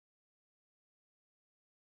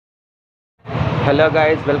Hello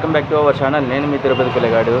guys, welcome back to our channel. నేను మీ తిరుపతి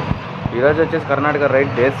పిల్లగాడు. ఈరోజు వచ్చేసి కర్ణాటక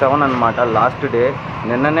రైడ్ డే 7 అనమాట, లాస్ట్ డే.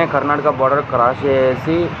 నిన్ననే కర్ణాటక బార్డర్ క్రాస్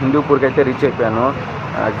చేసి హిందూపూర్కి అయితే రీచ్ అయిపోయాను.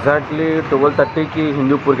 ఎగ్జాక్ట్లీ 12:30కి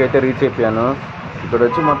హిందూపూర్కి అయితే రీచ్ అయిపోయాను. ఇక్కడ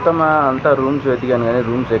వచ్చి మొత్తం అంతా రూమ్స్ వెతికాను కానీ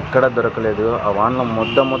రూమ్స్ ఎక్కడా దొరకలేదు. ఆ వానలో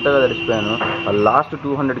ముద్దగా తడిసిపోయాను. లాస్ట్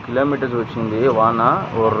 200 కిలోమీటర్స్ వచ్చింది వాన.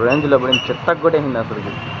 ఓ రేంజ్లో పడింది, చెత్తకు కూడా అయింది.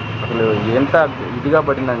 అసలు ఎంత ఇదిగా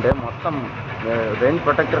పడిందంటే మొత్తం రెయిన్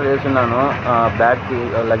ప్రొటెక్టర్ వేసున్నాను బ్యాగ్కి,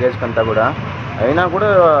 లగేజ్కి అంతా కూడా. అయినా కూడా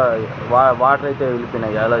వాటర్ అయితే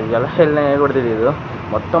వెళ్ళిపోయినాయి. ఎలా వెళ్ళినాయో కూడా తెలియదు.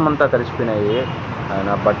 మొత్తం అంతా తడిసిపోయినాయి.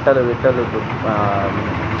 నా బట్టలు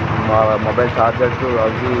మొబైల్ ఛార్జర్స్,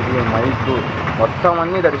 అవి ఇవి మైక్ మొత్తం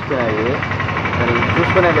అన్నీ తడిసిపోయినాయి. నేను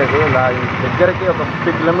చూసుకునే లేదు. దగ్గరికి ఒక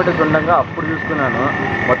 50 కిలోమీటర్స్ ఉండగా అప్పుడు చూసుకున్నాను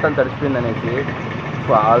మొత్తం తడిసిపోయింది అనేసి.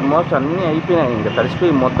 ఆల్మోస్ట్ అన్నీ అయిపోయినాయి, ఇంకా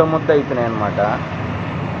తడిసిపోయి ముద్ద అయిపోయినాయి అనమాట.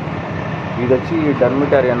 ఇది వచ్చి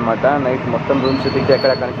డర్మిటరీ అనమాట. నైట్ మొత్తం రూమ్స్ తిరిగితే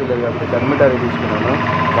ఎక్కడ కనిపించలేదు కాబట్టి డర్మిటరీ తీసుకున్నాను.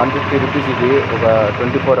 150 రూపీస్. ఇది ఒక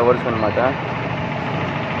 24 అవర్స్ అనమాట.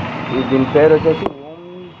 దీని పేరు వచ్చేసి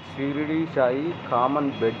ఓం షిరిడి సాయి కామన్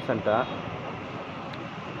బెడ్స్ అంట.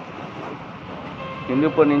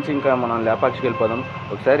 హిందూపూర్ నుంచి ఇంకా మనం లేపాక్షికి వెళ్ళిపోదాం.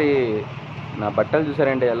 ఒకసారి నా బట్టలు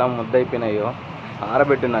చూసారంటే ఎలా ముద్ద అయిపోయినాయో.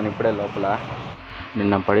 ఆరబెట్టున్నాను ఇప్పుడే లోపల.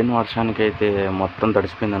 నిన్న పడిన వర్షానికి అయితే మొత్తం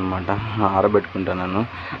తడిసిపోయిందనమాట. ఆరబెట్టుకుంటున్నాను,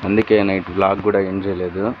 అందుకే నైట్ వ్లాగ్ కూడా ఏం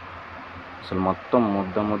చేయలేదు. అసలు మొత్తం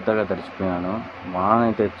ముద్దగా తడిసిపోయాను. వాన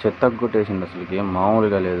అయితే చెత్తకు కొట్టేసింది, అసలుకి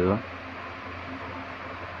మామూలుగా లేదు.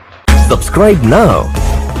 Subscribe now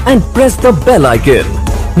and press the bell icon.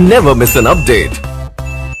 Never miss an update.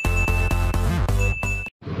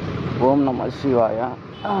 ఓం నమః శివాయ.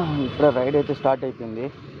 ఇప్పుడే రైడ్ అయితే స్టార్ట్ అయిపోయింది.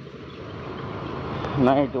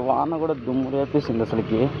 నైట్ వాన కూడా దుమ్ము రేపేసింది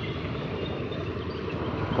అసలుకి.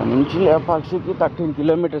 ఇక్కడ నుంచి లేపాక్షికి 13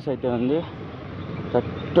 కిలోమీటర్స్ అయితే ఉంది.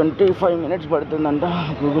 25 మినిట్స్ పడుతుందంట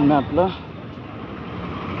గూగుల్ మ్యాప్లో.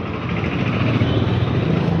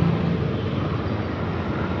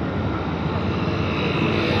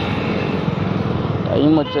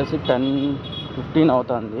 టైం వచ్చేసి 10:15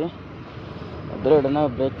 అవుతుంది. అద్దరు ఏదైనా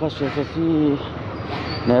బ్రేక్ఫాస్ట్ చేసేసి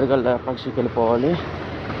నేరుగా లేపాక్షికి వెళ్ళిపోవాలి.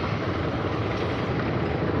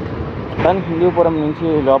 కానీ హిందూపురం నుంచి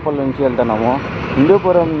లోపల నుంచి వెళ్తున్నాము.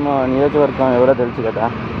 హిందూపురం నియోజకవర్గం ఎవరో తెలుసు కదా,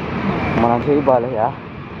 మన శ్రీ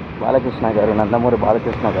బాలకృష్ణ గారు, నందమూరి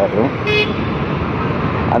బాలకృష్ణ గారు.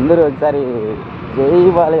 అందరూ ఒకసారి జై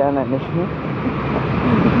బాలయ్య అనండి.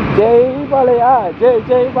 జై బాలయ్య,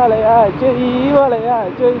 జై బాలయ్య, జై బాలయ్య,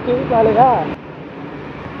 జై బాలయ్య.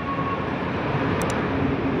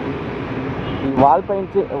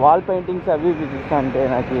 వాల్ పెయింటింగ్స్ అవి ఇవి చూస్తా అంటే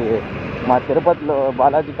నాకు మా తిరుపతిలో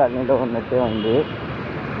బాలాజీ కాలనీలో ఉన్నట్టే ఉంది.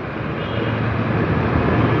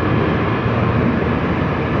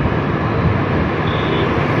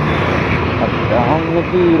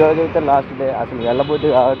 దానికి ఈరోజైతే లాస్ట్ డే. అసలు వెళ్ళబోతే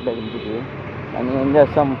కావట్లేదు ఇంటికి, కానీ ఏం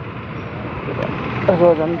చేస్తాం,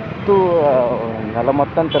 రోజంతూ నెల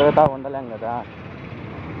మొత్తం తిరుగుతూ ఉండలేం కదా.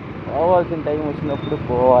 పోవాల్సిన టైం వచ్చినప్పుడు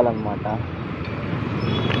పోవాలన్నమాట.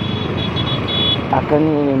 అక్కడి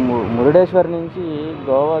మురుడేశ్వర్ నుంచి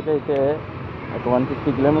గోవాకి అయితే ఒక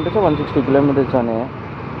 150 కిలోమీటర్స్ 160 కిలోమీటర్స్ అని.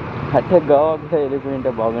 అంటే గోవాకి వెళ్ళిపోయి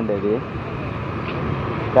ఉంటే బాగుండేది,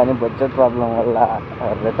 కానీ బడ్జెట్ ప్రాబ్లం వల్ల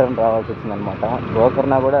రిటర్న్ రావాల్సి వచ్చిందనమాట.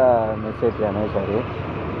 గోకర్ణ కూడా మిస్ అయిపోయాను ఈసారి.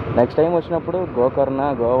 నెక్స్ట్ టైం వచ్చినప్పుడు గోకర్ణ,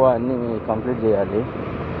 గోవా అన్నీ కంప్లీట్ చేయాలి.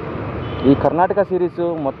 ఈ కర్ణాటక సిరీస్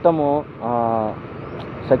మొత్తము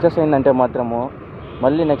సక్సెస్ అయిందంటే మాత్రము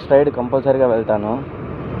మళ్ళీ నెక్స్ట్ రైడ్ కంపల్సరీగా వెళ్తాను.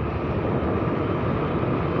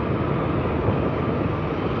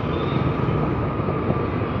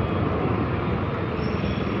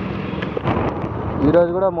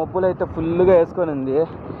 ఈరోజు కూడా మబ్బులు అయితే ఫుల్గా వేసుకొని ఉంది.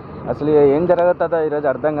 అసలు ఏం జరుగుతుందో ఈరోజు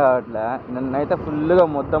అర్థం కావట్లే. నిన్నైతే ఫుల్గా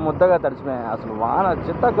ముద్దగా తడిచిపోయాను. అసలు వాన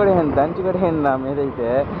చిత్త కొడిపోయింది, దంచి కొడిపోయింది నా మీద. అయితే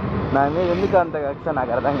నా మీద ఎందుకు అంత కక్ష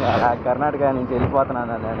నాకు అర్థం కాదు. కర్ణాటక నుంచి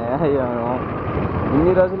వెళ్ళిపోతున్నాను నేను.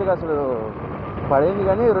 ఇన్ని రోజులుగా అసలు పడింది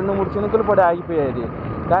కానీ 2-3 చినుకులు పడి ఆగిపోయేది.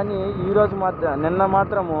 కానీ ఈరోజు నిన్న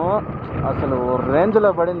మాత్రము అసలు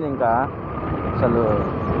రేంజ్లో పడింది. ఇంకా అసలు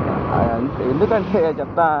ఎందుకంటే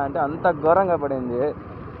చెప్తా అంటే అంత ఘోరంగా పడింది.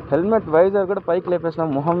 హెల్మెట్ వైజర్ కూడా పైకి లేపేసిన,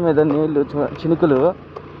 మొహం మీద నీళ్ళు చినుకులు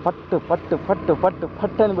పట్టు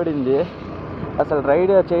అని పడింది. అసలు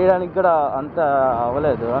రైడ్ చేయడానికి కూడా అంత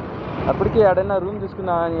అవ్వలేదు. అప్పటికి ఎక్కడైనా రూమ్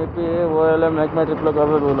తీసుకున్నామని చెప్పి ఓలో మెట్రిక్లో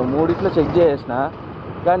 3 చెక్ చేసిన,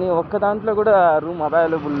 కానీ ఒక్క దాంట్లో కూడా రూమ్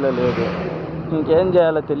అవైలబుల్ లేదు. ఇంకేం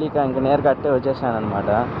చేయాలో తెలియక ఇంక నేరుగా అట్టే వచ్చేసాను అనమాట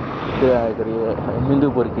ఇక్కడ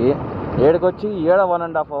హిందూపూర్కి. ఏడుకొచ్చి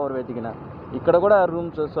 1.5 అవర్ వెతికిన. ఇక్కడ కూడా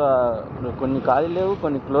రూమ్స్ కొన్ని ఖాళీ లేవు,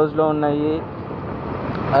 కొన్ని క్లోజ్లో ఉన్నాయి.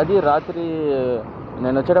 అది రాత్రి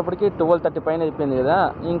నేను వచ్చేటప్పటికి 12:30 పైన అయిపోయింది కదా.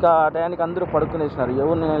 ఇంకా ఆ టయానికి అందరూ పడుకునేసినారు.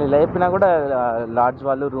 ఎవరు నేను లేపినా కూడా లాడ్జ్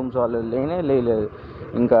వాళ్ళు రూమ్స్ వాళ్ళు లేలేదు.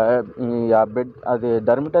 ఇంకా ఆ బెడ్ అది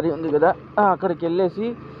డార్మిటరీ ఉంది కదా, అక్కడికి వెళ్ళేసి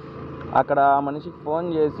అక్కడ మనిషికి ఫోన్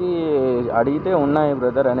చేసి అడిగితే ఉన్నాయి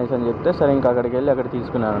బ్రదర్ అనేసి అని చెప్తే సరే ఇంకా అక్కడికి వెళ్ళి అక్కడ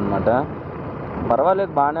తీసుకున్నాను అనమాట.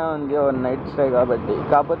 పర్వాలేదు, బాగానే ఉంది నైట్ స్టే కాబట్టి.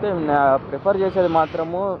 కాకపోతే ప్రిఫర్ చేసేది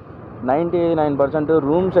మాత్రము 99%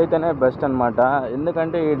 రూమ్స్ అయితేనే బెస్ట్ అనమాట.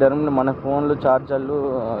 ఎందుకంటే ఈ మన ఫోన్లు ఛార్జర్లు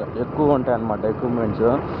ఎక్కువ ఉంటాయి అన్నమాట, ఎక్విప్మెంట్స్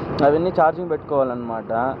అవన్నీ ఛార్జింగ్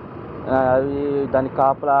పెట్టుకోవాలన్నమాట. అవి దానికి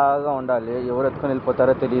కాపలాగా ఉండాలి, ఎవరు ఎత్తుకొని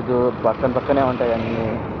వెళ్ళిపోతారో తెలియదు, పక్కనే ఉంటాయి అన్నీ.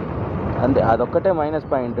 అంతే, అదొక్కటే మైనస్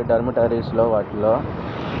పాయింట్ డార్మిటరీస్లో వాటిలో.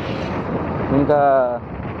 ఇంకా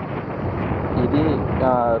ఇది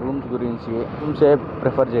రూమ్స్ గురించి. రూమ్సే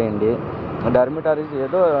ప్రిఫర్ చేయండి. డార్మిటరీస్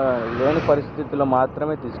ఏదో లేని పరిస్థితుల్లో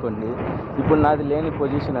మాత్రమే తీసుకోండి. ఇప్పుడు నాది లేని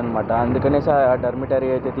పొజిషన్ అనమాట, అందుకనేసి ఆ డార్మిటరీ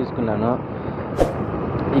అయితే తీసుకున్నాను.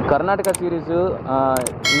 ఈ కర్ణాటక సిరీస్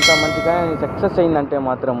ఇంకా మంచిగా సక్సెస్ అయిందంటే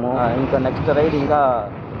మాత్రము ఇంకా నెక్స్ట్ రైడ్ ఇంకా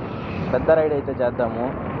పెద్ద రైడ్ అయితే చేద్దాము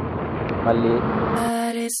మళ్ళీ.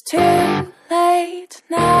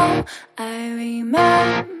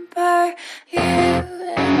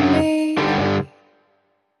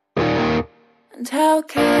 How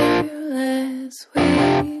careless we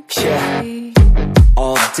could be.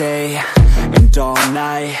 All day and all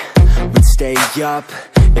night we'd stay up,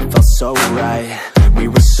 it felt so right. We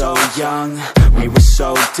were so young, we were so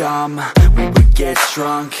dumb, we would get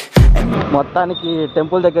drunk and మొత్తానికి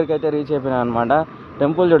temple దగ్గరికి అయితే reach అయిపోయినా అనమాట.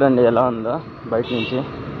 Temple చూడండి ఎలా ఉందో బయట నుంచి,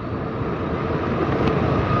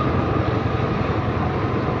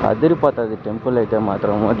 అదిరిపోతుంది టెంపుల్ అయితే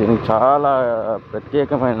మాత్రం. దీనికి చాలా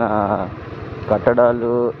ప్రత్యేకమైన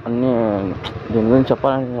కట్టడాలు అన్నీ, దీని గురించి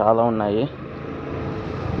చెప్పాలంటే చాలా ఉన్నాయి.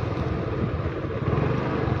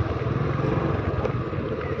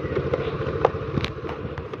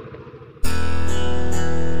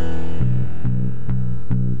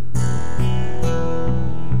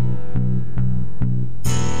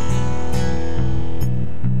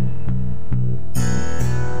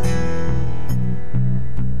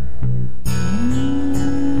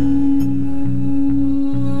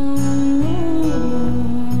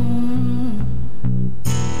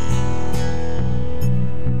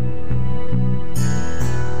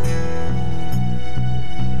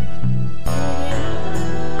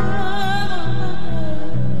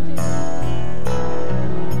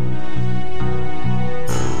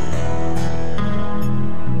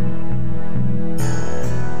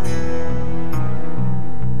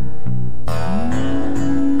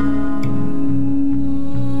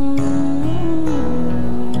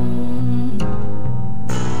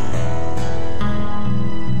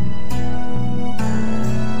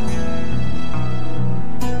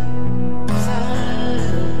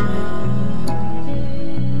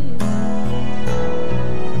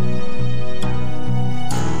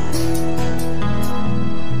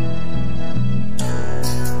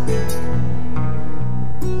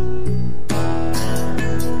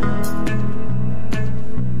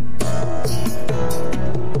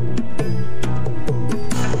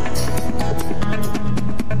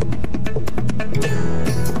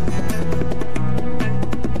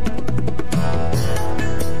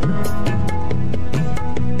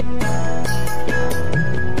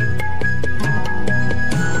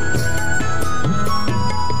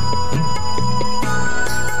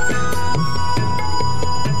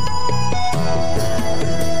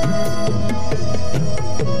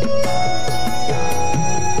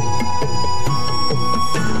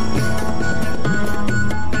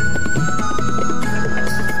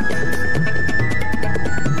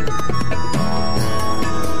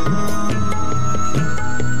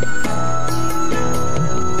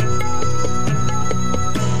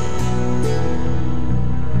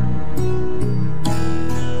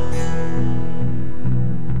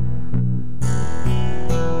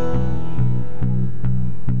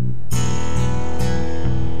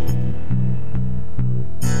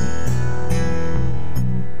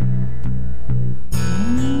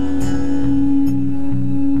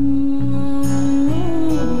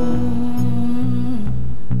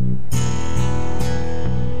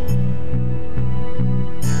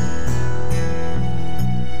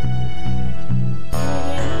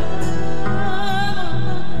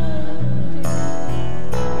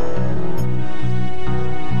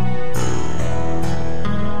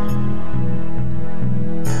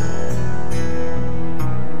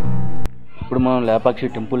 ఇప్పుడు మనం లేపాక్షి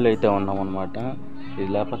టెంపుల్లో అయితే ఉన్నాం అనమాట. ఈ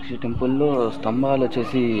లేపాక్షి టెంపుల్లో స్తంభాలు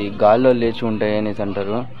వచ్చేసి గాల్లో లేచి ఉంటాయి అనేసి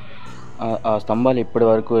అంటారు. ఆ స్తంభాలు ఇప్పటి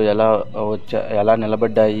వరకు ఎలా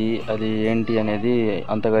నిలబడ్డాయి, అది ఏంటి అనేది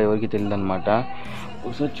అంతగా ఎవరికి తెలియదు అనమాట.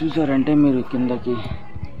 ఒకసారి చూసారంటే మీరు కిందకి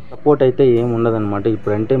సపోర్ట్ అయితే ఏమి ఉండదన్నమాట.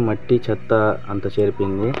 ఇప్పుడంటే మట్టి చెత్త అంత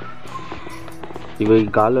చేరిపోయింది. ఇవి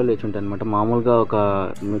గాల్లో లేచి ఉంటాయి అనమాట. మామూలుగా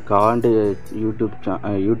మీకు కావాలంటే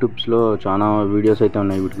యూట్యూబ్స్లో చాలా వీడియోస్ అయితే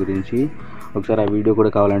ఉన్నాయి వీటి గురించి. ఒకసారి ఆ వీడియో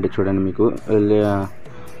కూడా కావాలంటే చూడండి. మీకు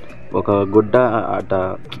ఒక గుడ్డ అట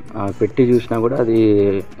పెట్టి చూసినా కూడా అది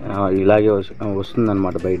ఇలాగే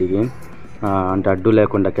వస్తుందన్నమాట బయటికి. అంటే అడ్డు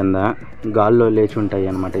లేకుండా కింద గాల్లో లేచి ఉంటాయి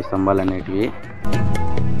అన్నమాట ఈ స్తంభాలు అనేటివి.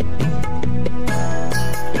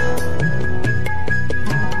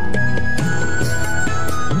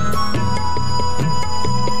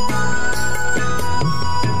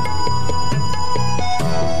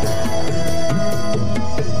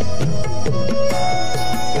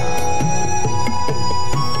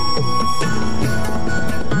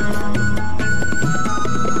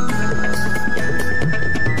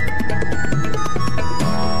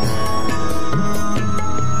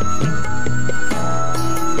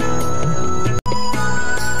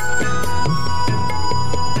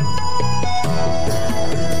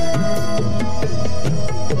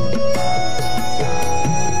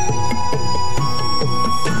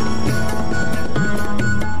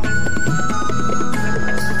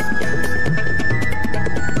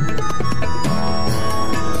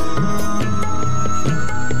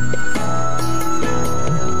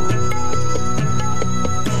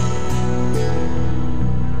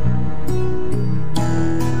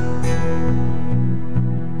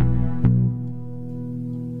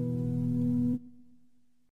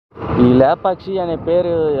 ఈ లేపాక్షి అనే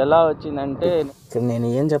పేరు ఎలా వచ్చిందంటే, ఇక్కడ నేను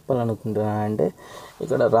ఏం చెప్పాలనుకుంటున్నాను అంటే,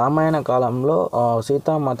 ఇక్కడ రామాయణ కాలంలో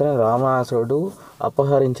సీతామాతని రావణాసురుడు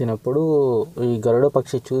అపహరించినప్పుడు ఈ గరుడ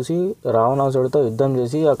పక్షి చూసి రావణాసురుడితో యుద్ధం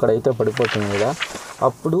చేసి అక్కడైతే పడిపోతుంది కదా,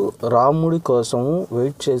 అప్పుడు రాముడి కోసము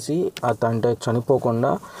వెయిట్ చేసి అంటే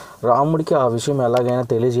చనిపోకుండా రాముడికి ఆ విషయం ఎలాగైనా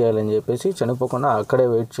తెలియజేయాలని చెప్పేసి చనిపోకుండా అక్కడే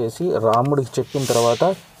వెయిట్ చేసి రాముడికి చెప్పిన తర్వాత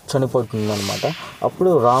చనిపోతుంది అనమాట.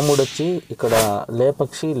 అప్పుడు రాముడు వచ్చి ఇక్కడ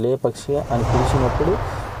లేపక్షి అని పిలిచినప్పుడు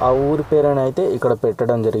ఆ ఊరి పేరుని అయితే ఇక్కడ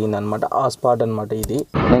పెట్టడం జరిగింది అనమాట. ఆ స్పాట్ అనమాట ఇది.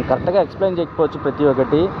 నేను కరెక్ట్గా ఎక్స్ప్లెయిన్ చేయకపోవచ్చు ప్రతి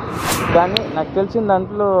ఒక్కటి, కానీ నాకు తెలిసిన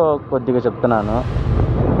దాంట్లో కొద్దిగా చెప్తున్నాను.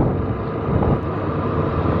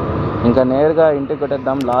 ఇంకా నేరుగా ఇంటికి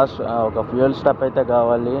కొట్టేద్దాం. లాస్ట్ ఒక ఫ్యూయల్ స్టాప్ అయితే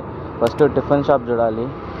కావాలి. ఫస్ట్ టిఫిన్ షాప్ చూడాలి.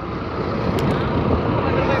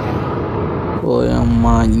 ఓయమ్మ,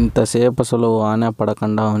 ఇంతసేపు అసలు వాన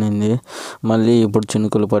పడకుండా ఉనింది, మళ్ళీ ఇప్పుడు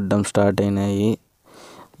చినుకులు పడడం స్టార్ట్ అయినాయి.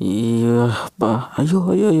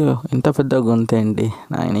 అయ్యో ఇంత పెద్ద గొంతు ఏంటి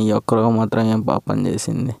ఆయన? ఈ ఒక్కరో మాత్రం ఏం పాపం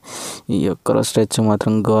చేసింది? ఈ ఒక్కరో స్ట్రెచ్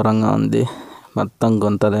మాత్రం ఘోరంగా ఉంది, మొత్తం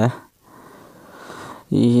గొంతలే.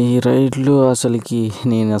 ఈ రైడ్లు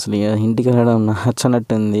నేను అసలు ఇంటికి వెళ్ళడం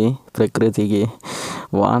నచ్చనట్టుంది. ప్రకృతికి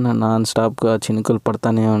వాన నాన్ స్టాప్గా చినుకులు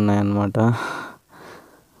పడుతూనే ఉన్నాయన్నమాట.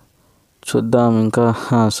 చూద్దాం ఇంకా.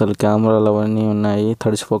 అసలు కెమెరాలు అవన్నీ ఉన్నాయి,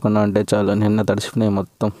 తడిసిపోకుండా ఉంటే చాలు. నిన్న తడిసిపోయినాయి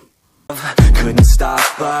మొత్తం. Couldn't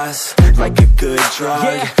stop us like a good drug.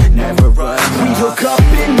 Never run. We hook up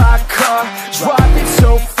in my car, driving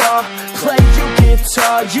so far. Play your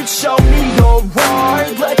guitar, you show me your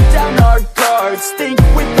art. Let down our guards, think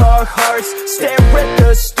with our hearts. Stare at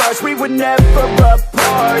the stars, we were never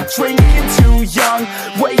apart. Drinking too young,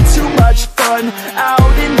 way too much fun.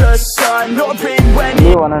 Out in the sun, open when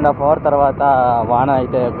 1.5 hours తర్వాత వాన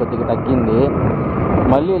అయితే కొద్దిగా తగ్గింది.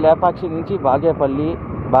 మళ్ళీ లేపాక్షి నుంచి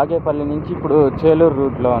బాగేపల్లి నుంచి ఇప్పుడు చేలూరు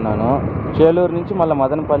రూట్లో ఉన్నాను. చేలూరు నుంచి మళ్ళీ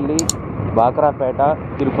మదనపల్లి, బాక్రాపేట,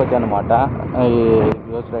 తిరుపతి అనమాట ఈ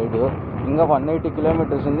రోజు రైడు. ఇంకా 180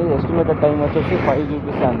 kilometers ఉంది. ఎస్టిమేటెడ్ టైం వచ్చేసి 5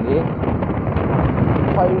 చూపిస్తుంది.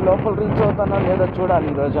 5 లోపల రీచ్ అవుతానో లేదో చూడాలి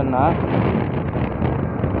ఈరోజన్నా.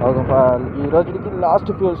 ఈ రోజుకి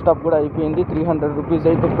లాస్ట్ ఫ్యూల్ స్టాప్ కూడా అయిపోయింది. 300 rupees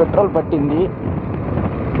అయితే పెట్రోల్ పట్టింది.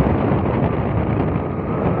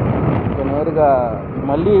 నేరుగా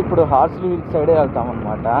మళ్ళీ ఇప్పుడు హార్స్లీ హిల్స్ సైడే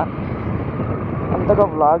వెళ్తామన్నమాట. అంతగా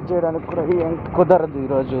వ్లాగ్ చేయడానికి కూడా ఏం కుదరదు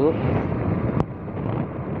ఈరోజు,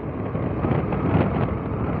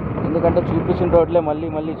 ఎందుకంటే చూపించిన రోడ్లే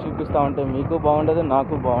మళ్ళీ చూపిస్తూ ఉంటే మీకు బాగుండదు,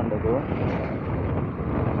 నాకు బాగుండదు.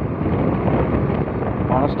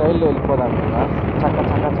 మన స్టైల్లో వెళ్ళిపోదాం కదా, చక్క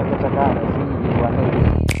అనేసి ఇవన్నీ.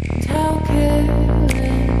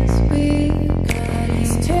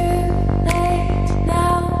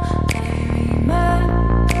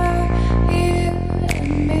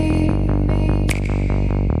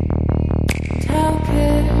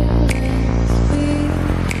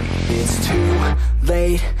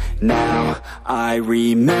 Now I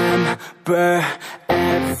remember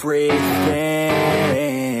everything.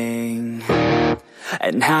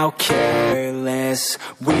 and how careless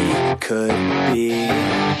we could be,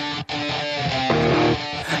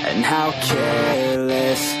 and how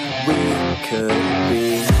careless we could be,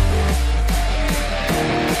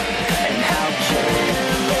 and how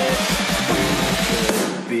careless we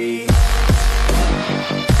could be.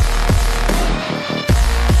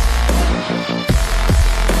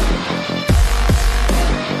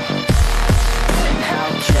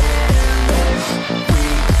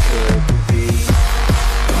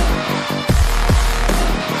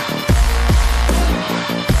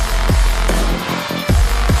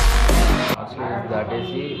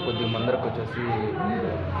 దాటేసి కొద్దిగా ముందరకు వచ్చేసి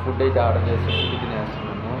ఫుడ్ అయితే ఆర్డర్ చేసి ఫుడ్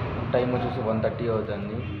తినేస్తున్నాను. టైం వచ్చేసి 1:30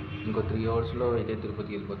 అవుతుంది. ఇంకో 3 అవర్స్లో అయితే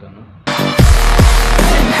తిరుపతికి వెళ్ళిపోతాను.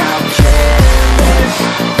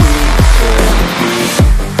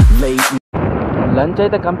 లంచ్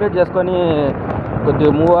అయితే కంప్లీట్ చేసుకొని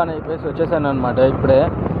కొద్దిగా మూవ్ ఆన్ అయిపోయి వచ్చేసాను అనమాట. ఇప్పుడే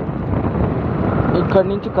ఇక్కడ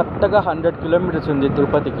నుంచి కరెక్ట్గా 100 కిలోమీటర్స్ ఉంది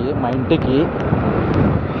తిరుపతికి, మా ఇంటికి.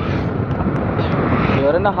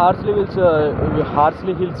 ఎవరైనా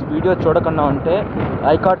హార్స్లీ హిల్స్ వీడియో చూడకుండా ఉంటే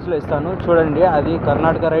ఐకార్డ్స్లో ఇస్తాను, చూడండి. అది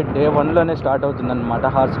కర్ణాటక రైడ్ day 1లోనే స్టార్ట్ అవుతుందన్నమాట.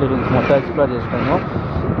 హార్స్లీ హిల్స్ మొత్తం ఎక్స్ప్లోర్ చేస్తాను.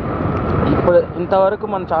 ఇప్పుడు ఇంతవరకు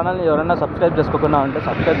మన ఛానల్ని ఎవరైనా సబ్స్క్రైబ్ చేసుకోకుండా ఉంటే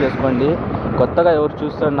సబ్స్క్రైబ్ చేసుకోండి. కొత్తగా ఎవరు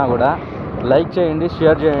చూస్తున్నా కూడా లైక్ చేయండి,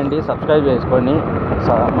 షేర్ చేయండి, సబ్స్క్రైబ్ చేసుకోండి.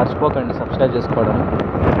 మర్చిపోకండి సబ్స్క్రైబ్ చేసుకోవడం.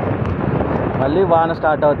 మళ్ళీ వాన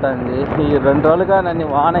స్టార్ట్ అవుతుంది. ఈ 2 రోజులుగా నన్ను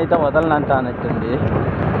వాన అయితే వదలనంట అన్నట్టుంది.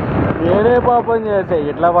 నేనే పాపం చేస్తే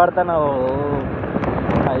ఇట్లా పడుతున్నావు,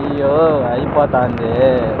 అయ్యో అయిపోతుంది,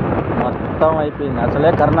 మొత్తం అయిపోయింది. అసలే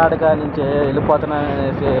కర్ణాటక నుంచి వెళ్ళిపోతున్నా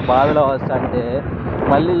అనేసి బాధలో వస్తుంటే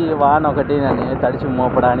మళ్ళీ వాన ఒకటి అని తడిచి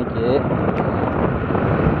మోపడానికి.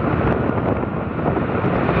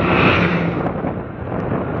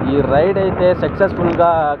 ఈ రైడ్ అయితే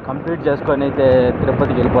సక్సెస్ఫుల్గా కంప్లీట్ చేసుకొని అయితే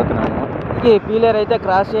తిరుపతికి వెళ్ళిపోతున్నాను. ఈ పీలర్ అయితే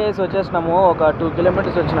క్రాస్ చేసి వచ్చేసినాము. ఒక 2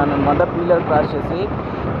 కిలోమీటర్స్ వచ్చినాను అనమాట. పీలర్ క్రాస్ చేసి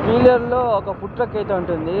పీలర్లో ఒక ఫుడ్ ట్రక్ అయితే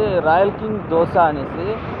ఉంటుంది, రాయల్ కింగ్ దోశ అనేసి.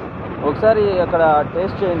 ఒకసారి అక్కడ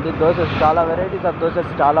టేస్ట్ చేయండి. దోశస్ చాలా వెరైటీస్ ఆఫ్ దోశస్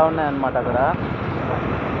చాలా ఉన్నాయన్నమాట అక్కడ.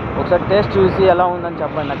 ఒకసారి టేస్ట్ చూసి ఎలా ఉందని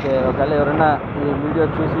చెప్పండి నాకు. ఒకవేళ ఎవరైనా ఈ వీడియో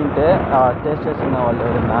చూసి ఉంటే టేస్ట్ చేస్తున్న వాళ్ళు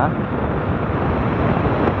ఎవరైనా.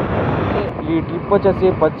 ఈ ట్రిప్ వచ్చేసి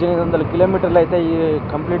 1800 కిలోమీటర్లు అయితే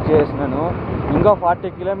కంప్లీట్ చేసినాను. ఇంకా 40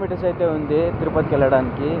 కిలోమీటర్స్ అయితే ఉంది తిరుపతికి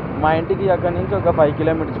వెళ్ళడానికి. మా ఇంటికి అక్కడి నుంచి ఒక 5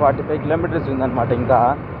 కిలోమీటర్స్ 45 కిలోమీటర్స్ ఉందన్నమాట. ఇంకా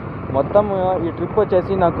మొత్తం ఈ ట్రిప్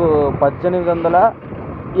వచ్చేసి నాకు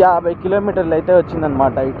 1850 కిలోమీటర్లు అయితే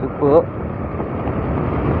వచ్చిందనమాట ఈ ట్రిప్.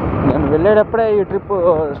 నేను వెళ్ళేటప్పుడే ఈ ట్రిప్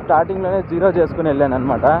స్టార్టింగ్లోనే 0 చేసుకుని వెళ్ళాను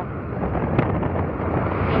అనమాట.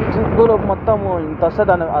 ట్రిప్పులో మొత్తం ఇంత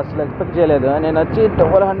వస్తుంది అసలు ఎక్స్పెక్ట్ చేయలేదు. నేను వచ్చి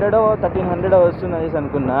 1200 1300 వస్తుంది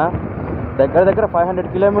అనుకున్నా. దగ్గర 500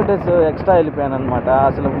 కిలోమీటర్స్ ఎక్స్ట్రా వెళ్ళిపోయాను అనమాట.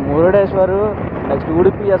 అసలు మురుడేశ్వరు నెక్స్ట్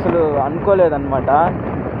ఉడిపి అసలు అనుకోలేదన్నమాట.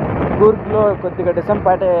 కూర్గ్లో కొద్దిగా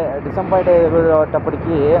డిసప్పాయింట్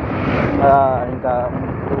అయ్యేటప్పటికి ఇంకా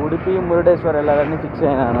ఉడిపి మురుడేశ్వర్ వెళ్ళాలని ఫిక్స్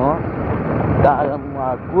అయినాను.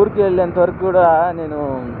 కూర్కి వెళ్ళేంత వరకు కూడా నేను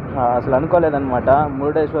అసలు అనుకోలేదన్నమాట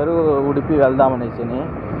మురుడేశ్వరు ఉడిపి వెళ్దామనేసి.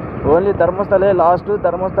 Only ధర్మస్థలే last.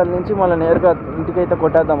 ధర్మస్థల నుంచి మళ్ళీ నేరుగా ఇంటికైతే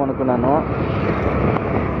కొట్టేద్దాం అనుకున్నాను.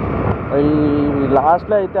 ఈ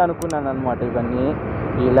లాస్ట్లో అయితే అనుకున్నాను అనమాట ఇవన్నీ,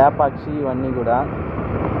 ఈ లేపాక్షి ఇవన్నీ కూడా.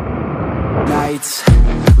 Nights,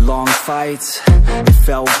 long fights, it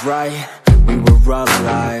felt right, we were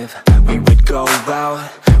alive. We would go out,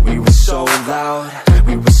 we were so loud,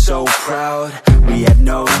 we were so proud, we had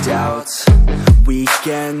no doubts.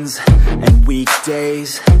 Weekends and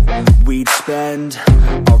weekdays, we'd spend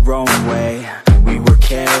our own way. We were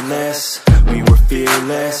careless, we were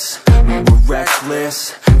fearless, we were reckless,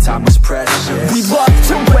 time was precious. We loved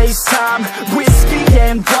to waste time, whiskey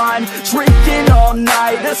and wine, drinking all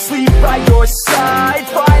night, asleep by your side.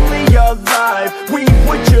 Finally alive, we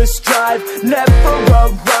would just drive, never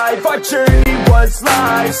arrive. Our journey was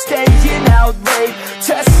life, staying out late,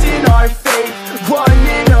 testing our fate,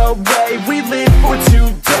 running away. We live for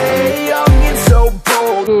today, young and so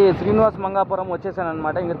bold. Srinivas Mangapuram వచ్చేసాను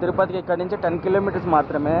అనమాట. ఇంకా తిరుపతికి ఇక్కడ నుంచి 10 kilometres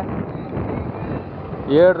మాత్రమే.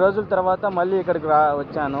 7 రోజుల తర్వాత మళ్ళీ ఇక్కడికి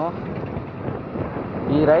వచ్చాను.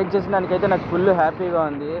 ఈ రైడ్ చేసిన దానికైతే నాకు ఫుల్ హ్యాపీగా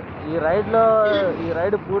ఉంది. ఈ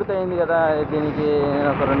రైడ్ పూర్తయింది కదా, దీనికి నేను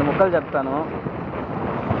ఒక 2 ముక్కలు చెప్తాను.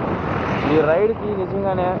 ఈ రైడ్కి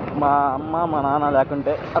నిజంగానే మా అమ్మ మా నాన్న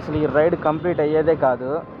లేకుంటే అసలు ఈ రైడ్ కంప్లీట్ అయ్యేదే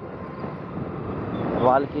కాదు.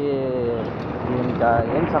 వాళ్ళకి ఇంకా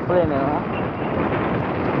ఏం చెప్పలే నేను.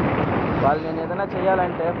 వాళ్ళు నేను ఏదైనా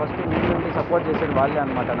చేయాలంటే ఫస్ట్ ముందు సపోర్ట్ చేసేది వాళ్ళే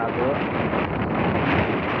అనమాట. నాకు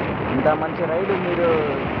ఇంత మంచి రైడ్ మీరు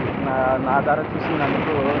నా ద్వారా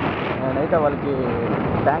చూసినందుకు నేనైతే వాళ్ళకి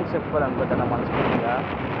థ్యాంక్స్ చెప్పుకోవాలనుకుంటున్నా మనస్ఫూర్తిగా.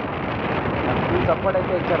 నాకు ఫుల్ సపోర్ట్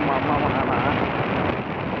అయితే ఇచ్చారు మా అమ్మ మా నాన్న.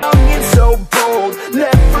 So bold,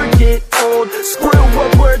 never get old. Screw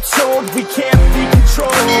what we're told, we can't be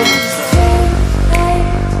controlled.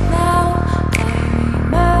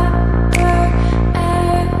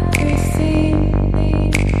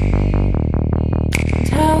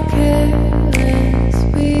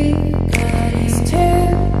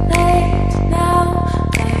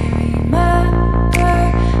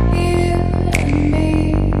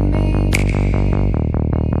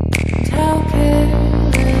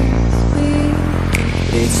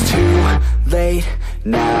 It's too late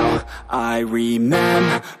now, I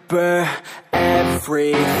remember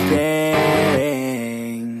everything,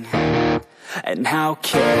 and how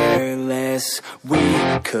careless we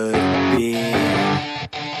could be,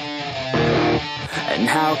 and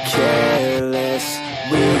how careless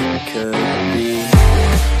we could be,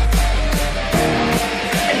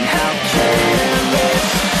 and how careless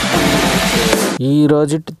we could be. ఈ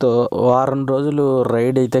రోజుతో వారం రోజులు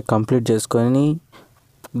ride అయితే complete చేసుకొని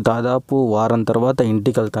దాదాపు వారం తర్వాత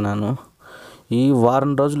ఇంటికి వెళ్తున్నాను. ఈ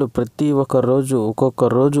వారం రోజులు ప్రతి ఒక్క రోజు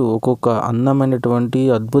ఒక్కొక్క అందమైనటువంటి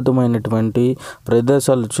అద్భుతమైనటువంటి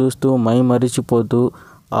ప్రదేశాలు చూస్తూ మరిచిపోతూ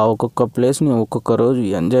ఆ ఒక్కొక్క ప్లేస్ని ఒక్కొక్క రోజు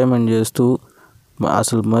ఎంజాయ్మెంట్ చేస్తూ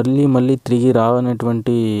అసలు మళ్ళీ తిరిగి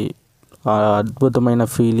రావనేటువంటి అద్భుతమైన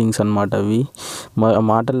ఫీలింగ్స్ అన్నమాట. అవి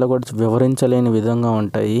మాటల్లో కూడా వివరించలేని విధంగా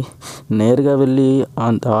ఉంటాయి. నేరుగా వెళ్ళి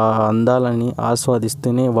అందాలని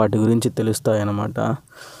ఆస్వాదిస్తేనే వాటి గురించి తెలుస్తాయి అన్నమాట.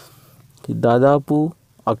 దాదాపు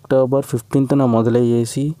అక్టోబర్ 15న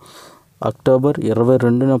మొదలయ్యేసి అక్టోబర్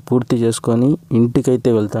 22న పూర్తి చేసుకొని ఇంటికైతే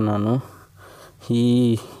వెళ్తున్నాను. ఈ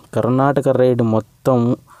కర్ణాటక రైడ్ మొత్తం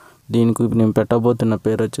దీనికి నేను పెట్టబోతున్న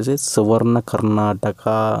పేరు వచ్చేసి సువర్ణ కర్ణాటక.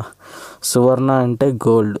 సువర్ణ అంటే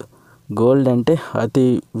గోల్డ్ అంటే అతి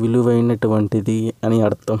విలువైనటువంటిది అని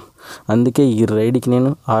అర్థం. అందుకే ఈ రైడ్కి నేను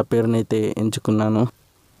ఆ పేరునైతే ఎంచుకున్నాను.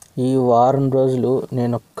 ఈ వారం రోజులు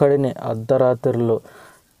నేను ఒక్కడినే అర్ధరాత్రుల్లో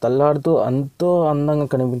తల్లాడుతూ ఎంతో అందంగా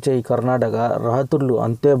కనిపించే ఈ కర్ణాటక రాత్రులు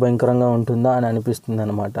అంతే భయంకరంగా ఉంటుందా అని అనిపిస్తుంది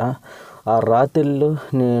అనమాట. ఆ రాత్రులు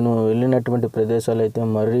నేను వెళ్ళినటువంటి ప్రదేశాలు అయితే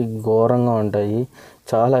మరీ ఘోరంగా ఉంటాయి.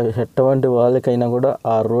 చాలా ఎటువంటి వాళ్ళకైనా కూడా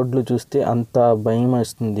ఆ రోడ్లు చూస్తే అంత భయం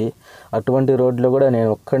వేస్తుంది. అటువంటి రోడ్లు కూడా నేను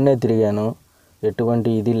ఒక్కడనే తిరిగాను, ఎటువంటి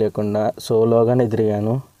ఇది లేకుండా సోలోగానే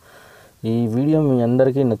తిరిగాను. ఈ వీడియో మీ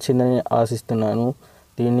అందరికీ నచ్చిందని ఆశిస్తున్నాను.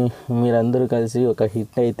 దీన్ని మీరందరూ కలిసి ఒక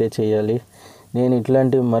హిట్ అయితే చేయాలి. నేను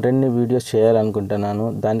ఇట్లాంటి మరిన్ని వీడియోస్ చేయాలనుకుంటున్నాను.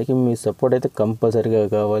 దానికి మీ సపోర్ట్ అయితే కంపల్సరీగా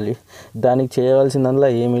కావాలి. దానికి చేయవలసిందల్లా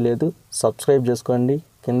ఏమీ లేదు, సబ్స్క్రైబ్ చేసుకోండి,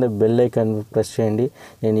 కింద బెల్ ఐకాన్ ప్రెస్ చేయండి.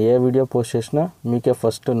 నేను ఏ వీడియో పోస్ట్ చేసినా మీకే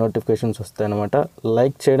ఫస్ట్ నోటిఫికేషన్స్ వస్తాయన్నమాట.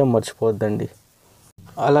 లైక్ చేయడం మర్చిపోవద్దండి.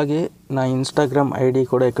 అలాగే నా ఇన్స్టాగ్రామ్ ఐడి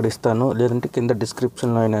కూడా ఇక్కడ ఇస్తాను, లేదంటే కింద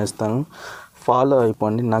డిస్క్రిప్షన్లో అయినా ఇస్తాను. ఫాలో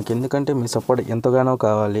అయిపోండి. నాకు ఎందుకంటే మీ సపోర్ట్ ఎంతగానో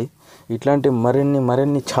కావాలి. ఇట్లాంటి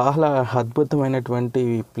మరిన్ని చాలా అద్భుతమైనటువంటి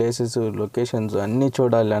ప్లేసెస్, లొకేషన్స్ అన్నీ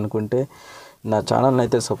చూడాలి అనుకుంటే నా ఛానల్ని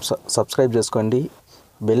అయితే సబ్స్క్రైబ్ చేసుకోండి.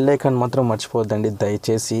 బెల్ ఐకాన్ మాత్రం మర్చిపోవద్దండి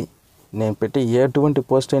దయచేసి. నేను పెట్టి ఎటువంటి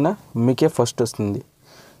పోస్ట్ అయినా మీకే ఫస్ట్ వస్తుంది.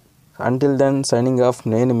 Until then signing off.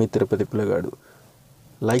 నేను మీ తిరుపతి పిల్లగాడు.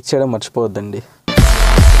 లైక్ చేయడం మర్చిపోవద్దండి.